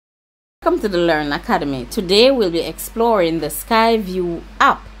Welcome to the Learn Academy. Today we'll be exploring the Skyview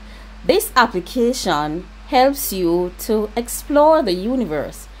app. This application helps you to explore the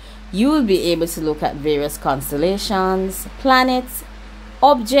universe. You will be able to look at various constellations, planets,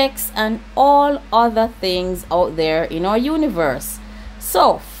 objects, and all other things out there in our universe.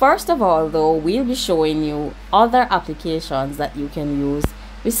 So first of all though, we'll be showing you other applications that you can use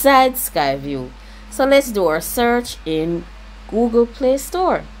besides Skyview. So let's do our search in Google Play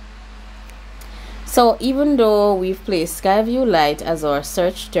Store. So even though we've placed Skyview Lite as our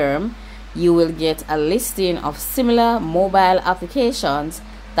search term, you will get a listing of similar mobile applications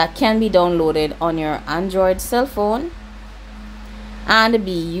that can be downloaded on your Android cell phone and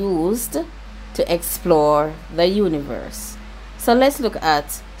be used to explore the universe. So let's look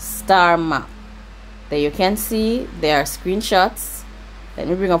at Star Map. There you can see there are screenshots. Let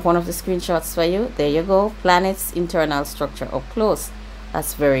me bring up one of the screenshots for you. There you go. Planet's internal structure up close.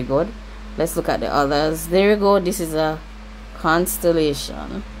 That's very good. Let's look at the others. There you go. This is a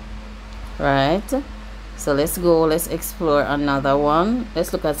constellation, right? So let's explore another one.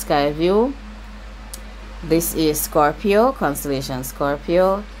 Let's look at Skyview. This is Scorpio, constellation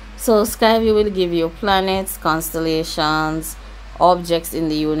Scorpio. So Skyview will give you planets, constellations, objects in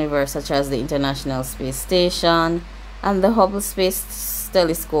the universe such as the International Space Station and the Hubble Space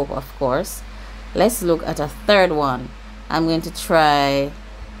Telescope, of course. Let's look at a third one. I'm going to try.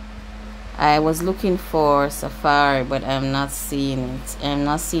 I was looking for Safari, but I'm not seeing it. I'm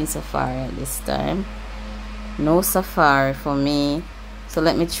not seeing Safari at this time. No Safari for me. So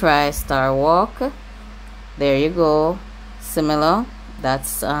let me try Star Walk. There you go. Similar.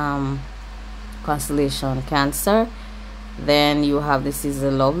 That's constellation Cancer. Then you have, this is a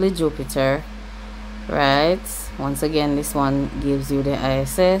lovely Jupiter, right? Once again, this one gives you the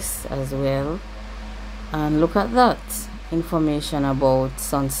ISS as well. And look at that. Information about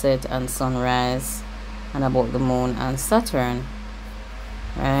sunset and sunrise and about the moon and Saturn,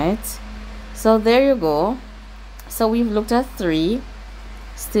 right? So there you go. So we've looked at 3.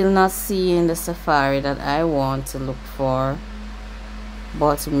 Still not seeing the Safari that I want to look for,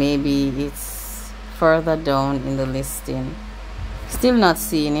 but maybe it's further down in the listing. Still not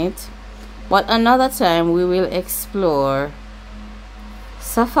seeing it, but another time we will explore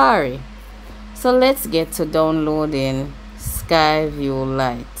Safari. So let's get to downloading Skyview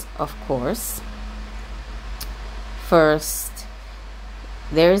Lite, of course. First,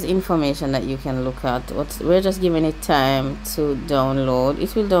 there is information that you can look at. We're just giving it time to download.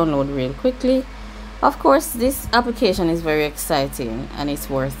 It will download real quickly. Of course, this application is very exciting and it's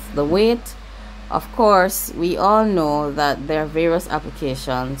worth the wait. Of course, we all know that there are various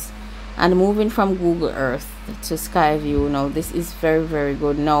applications, and moving from Google Earth to Skyview, now this is very, very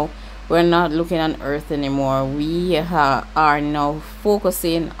good. Now we're not looking on Earth anymore. We are now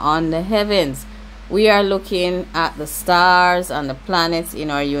focusing on the heavens. We are looking at the stars and the planets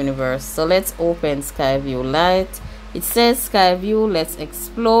in our universe. So let's open Skyview Lite. It says Skyview, let's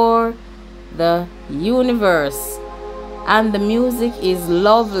explore the universe. And the music is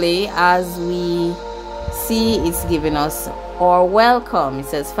lovely. As we see, it's giving us our welcome. It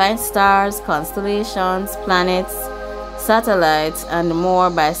says find stars, constellations, planets, satellites, and more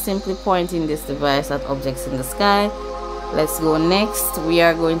by simply pointing this device at objects in the sky. Let's go next. We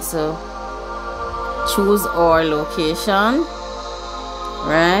are going to choose our location,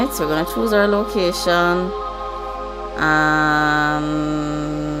 right? So we're going to choose our location, and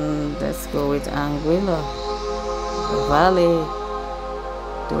let's go with Anguilla Valley.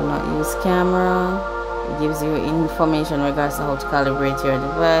 Do not use camera. It gives you information in regards to how to calibrate your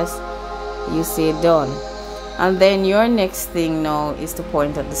device. You say done. And then your next thing now is to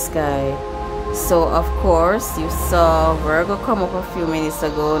point at the sky. So of course you saw Virgo come up a few minutes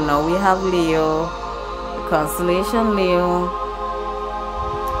ago. Now we have Leo, the constellation Leo,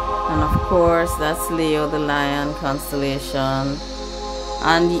 and of course that's Leo, the lion constellation.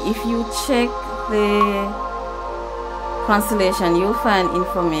 And if you check the constellation, you'll find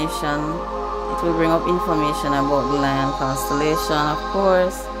information. It will bring up information about the lion constellation, of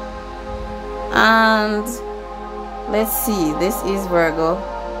course. And let's see, this is Virgo.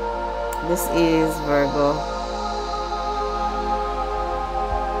 This is Virgo.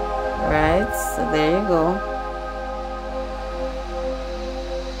 Right, so there you go.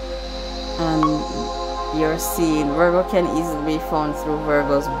 And you're seeing Virgo can easily be found through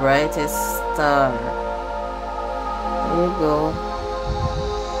Virgo's brightest star. There you go.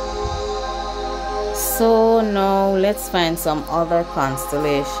 So now let's find some other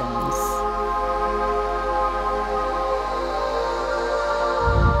constellations.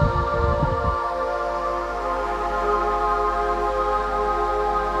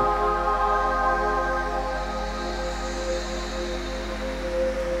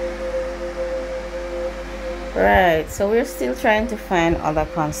 Right, so we're still trying to find other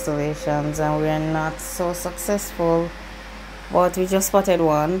constellations and we're not so successful, but we just spotted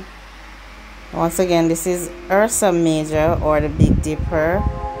one. Once again, this is Ursa Major, or the Big Dipper.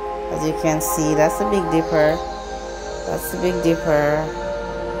 As you can see, that's the Big Dipper. That's the Big Dipper.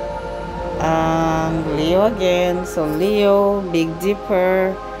 And Leo again. So Leo, Big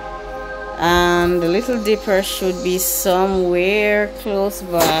Dipper, and the Little Dipper should be somewhere close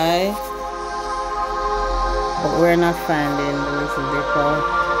by, but we're not finding the Little Dipper.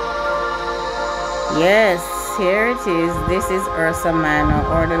 Yes, here it is. This is Ursa Minor,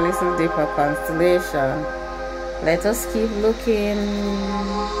 or the Little Dipper constellation. Let us keep looking.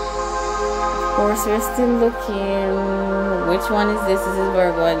 Of course, we're still looking. Which one is this? This is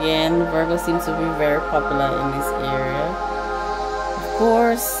Virgo again. Virgo seems to be very popular in this area. Of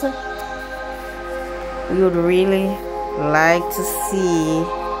course, we would really like to see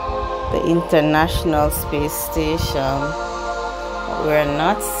the International Space Station. We're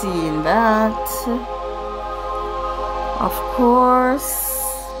not seeing that. Of course.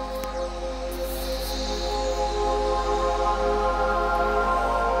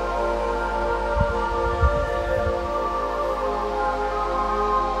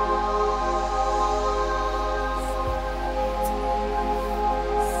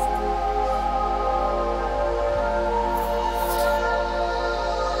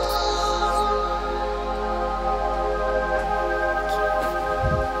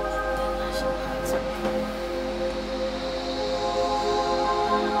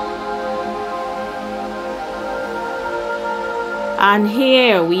 And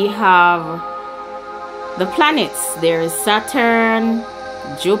here we have the planets. There is Saturn,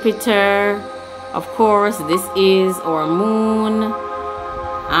 Jupiter, of course this is our moon,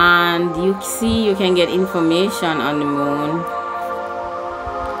 and you see you can get information on the moon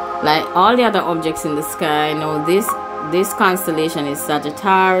like all the other objects in the sky. Now this constellation is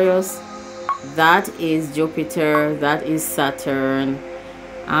Sagittarius, that is Jupiter, that is Saturn,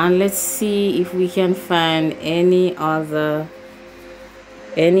 and let's see if we can find any other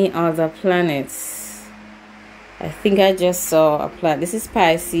planets. I think I just saw a planet. This is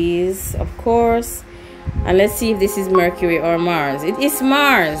Pisces, of course, and let's see if this is Mercury or Mars. It is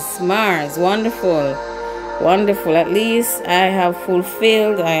Mars. Wonderful, wonderful. At least I have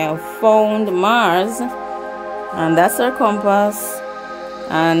fulfilled, I have found Mars, and that's our compass.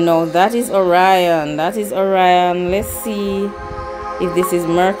 And no, that is Orion. Let's see if this is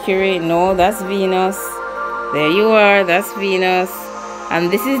Mercury. No, that's Venus. There you are, that's Venus. And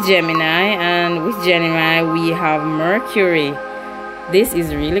this is Gemini, and with Gemini we have Mercury. This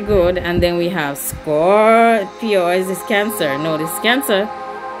is really good. And then we have Scorpio. Is this Cancer? No, this is Cancer.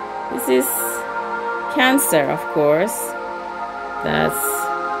 This is Cancer, of course. That's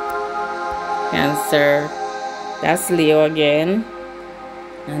Cancer. That's Leo again.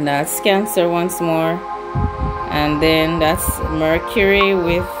 And that's Cancer once more. And then that's Mercury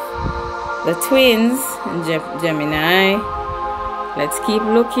with the twins, Gemini. Let's keep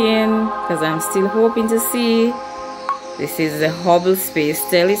looking, because I'm still hoping to see. This is the Hubble Space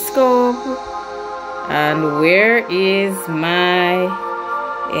Telescope. And where is my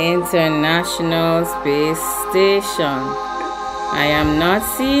International Space Station? I am not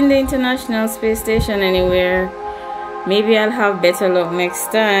seeing the International Space Station anywhere. Maybe I'll have better luck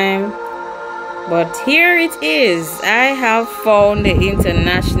next time. But here it is. I have found the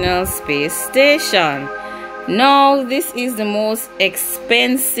International Space Station. Now, this is the most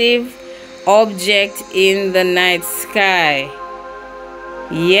expensive object in the night sky.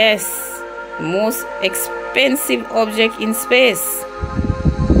 Yes, most expensive object in space.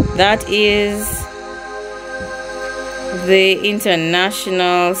 That is the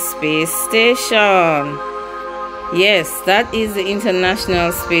International Space Station. Yes, that is the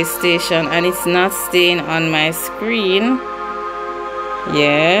International Space Station, and it's not staying on my screen.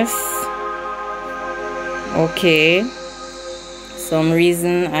 Yes. Okay, some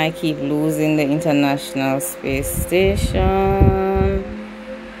reason I keep losing the International Space Station.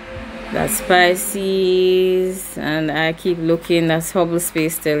 That's Pisces, and I keep looking. That's Hubble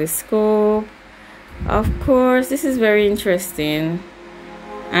Space Telescope. Of course, this is very interesting.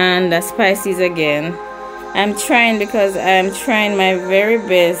 And that's Pisces again. I'm trying, because I'm trying my very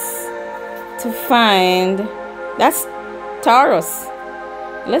best to find. That's Taurus.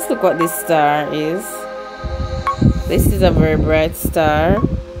 Let's look what this star is. This is a very bright star.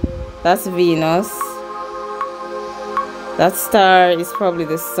 That's Venus. That star is probably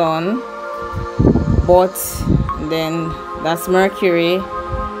the sun. But then that's Mercury.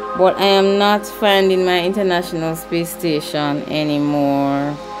 But I am not finding my International Space Station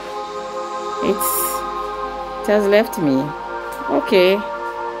anymore. It has left me. Okay.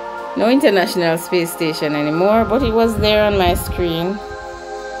 No International Space Station anymore, but it was there on my screen.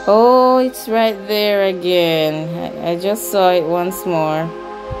 Oh, it's right there again. I just saw it once more.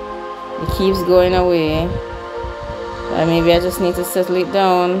 It keeps going away. Maybe I just need to settle it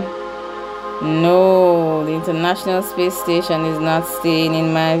down. No, the International Space Station is not staying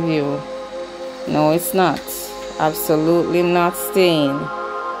in my view. No, it's not. Absolutely not staying.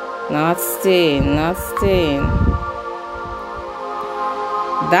 Not staying, not staying.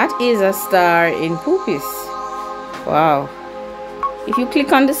 That is a star in Pupis. Wow. If you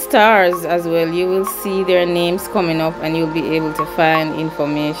click on the stars as well, you will see their names coming up and you'll be able to find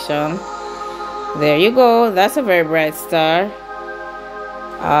information. There you go. That's a very bright star.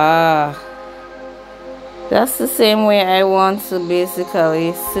 Ah. That's the same way I want to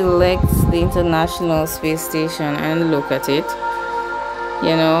basically select the International Space Station and look at it.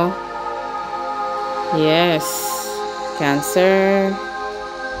 You know. Yes. Cancer.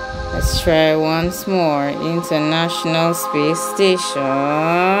 Let's try once more. International Space Station.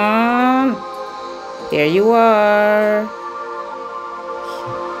 There you are.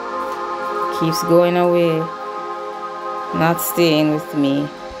 Keeps going away. Not staying with me.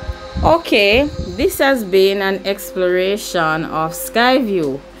 Okay, this has been an exploration of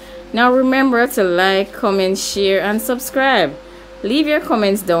Skyview. Now remember to like, comment, share, and subscribe. Leave your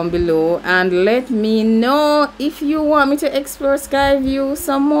comments down below and let me know if you want me to explore Skyview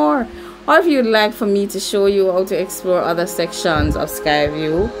some more, or if you'd like for me to show you how to explore other sections of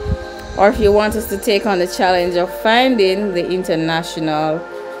Skyview, or if you want us to take on the challenge of finding the International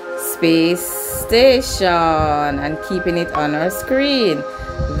Space Station and keeping it on our screen.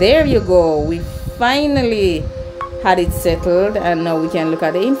 There you go. We finally had it settled, and now we can look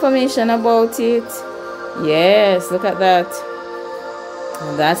at the information about it. Yes, look at that.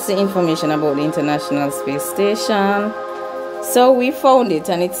 That's the information about the International Space Station. So we found it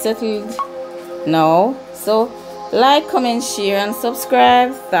and it's settled now. So like, comment, share, and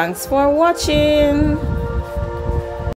subscribe. Thanks for watching.